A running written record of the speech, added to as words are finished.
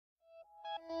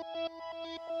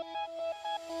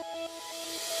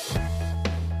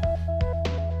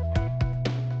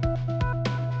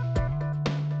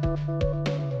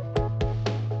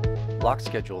Lock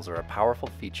schedules are a powerful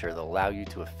feature that allow you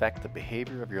to affect the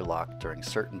behavior of your lock during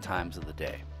certain times of the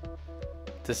day.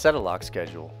 To set a lock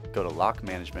schedule, go to Lock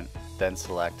Management, then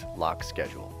select Lock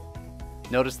Schedule.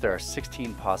 Notice there are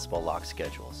 16 possible lock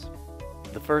schedules.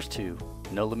 The first two,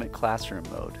 No Limit Classroom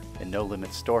Mode and No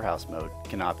Limit Storehouse Mode,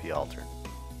 cannot be altered.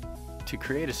 To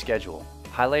create a schedule,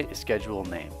 highlight a schedule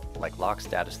name, like Lock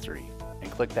Status 3,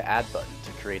 and click the Add button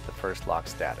to create the first lock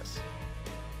status.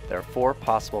 There are 4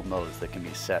 possible modes that can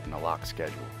be set in a lock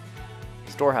schedule.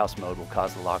 Storehouse mode will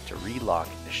cause the lock to relock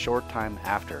a short time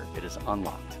after it is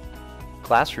unlocked.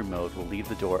 Classroom mode will leave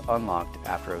the door unlocked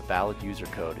after a valid user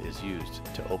code is used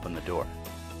to open the door.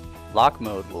 Lock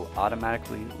mode will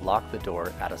automatically lock the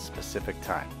door at a specific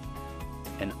time.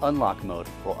 And unlock mode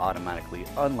will automatically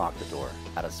unlock the door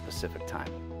at a specific time.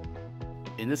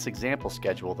 In this example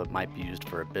schedule that might be used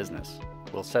for a business,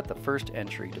 we'll set the first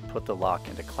entry to put the lock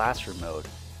into classroom mode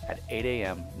at 8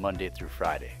 a.m. Monday through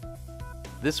Friday.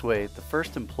 This way, the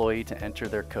first employee to enter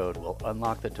their code will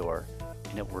unlock the door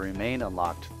and it will remain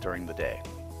unlocked during the day.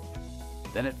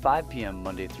 Then at 5 p.m.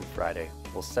 Monday through Friday,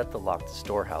 we'll set the lock to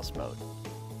storehouse mode.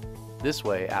 This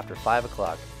way, after 5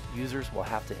 o'clock, users will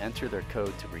have to enter their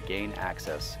code to regain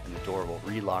access and the door will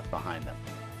relock behind them.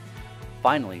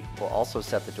 Finally, we'll also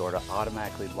set the door to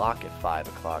automatically lock at 5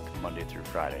 o'clock Monday through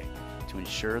Friday to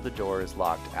ensure the door is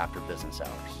locked after business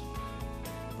hours.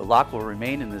 The lock will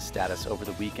remain in this status over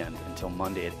the weekend until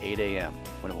Monday at 8 a.m.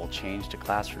 when it will change to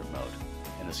classroom mode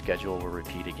and the schedule will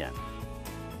repeat again.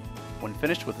 When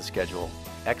finished with the schedule,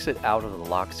 exit out of the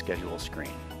lock schedule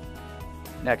screen.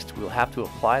 Next, we will have to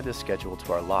apply this schedule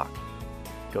to our lock.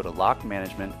 Go to Lock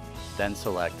Management, then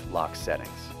select Lock Settings.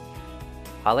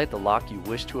 Highlight the lock you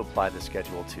wish to apply the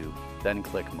schedule to, then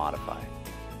click Modify.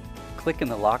 Click in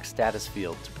the Lock Status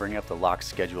field to bring up the lock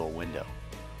schedule window.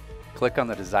 Click on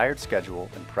the desired schedule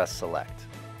and press Select.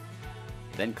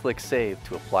 Then click Save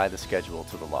to apply the schedule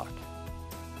to the lock.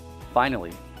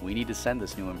 Finally, we need to send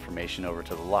this new information over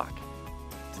to the lock.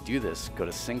 To do this, go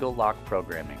to Single Lock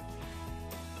Programming.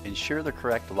 Ensure the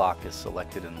correct lock is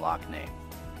selected in lock name.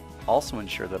 Also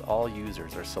ensure that all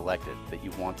users are selected that you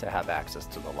want to have access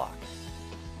to the lock.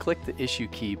 Click the Issue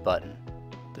Key button.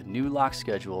 The new lock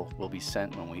schedule will be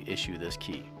sent when we issue this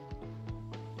key.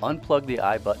 Unplug the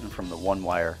I button from the one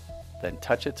wire, then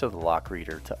touch it to the lock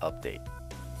reader to update.